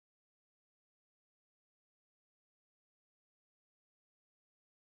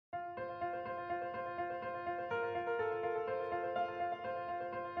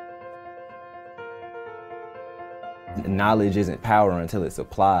Knowledge isn't power until it's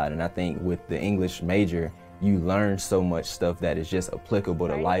applied, and I think with the English major, you learn so much stuff that is just applicable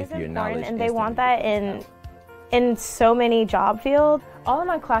to life, your knowledge. And they want that in so many job fields. All of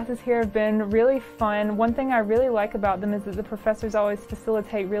my classes here have been really fun. One thing I really like about them is that the professors always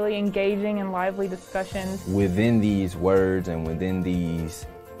facilitate really engaging and lively discussions. Within these words and within these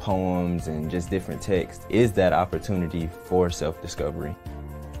poems and just different texts is that opportunity for self-discovery.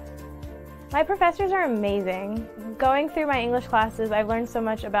 My professors are amazing. Going through my English classes, I've learned so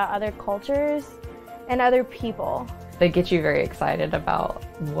much about other cultures and other people. They get you very excited about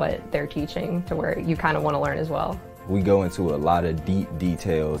what they're teaching to where you kind of want to learn as well. We go into a lot of deep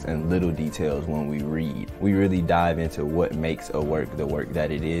details and little details when we read. We really dive into what makes a work the work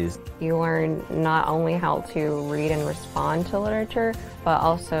that it is. You learn not only how to read and respond to literature, but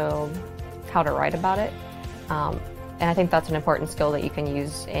also how to write about it. And I think that's an important skill that you can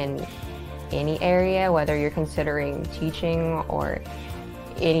use in any area, whether you're considering teaching or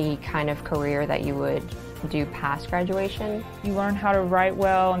any kind of career that you would do past graduation. You learn how to write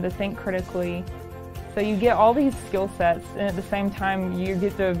well and to think critically. So you get all these skill sets, and at the same time you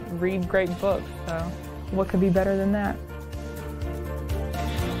get to read great books. So what could be better than that?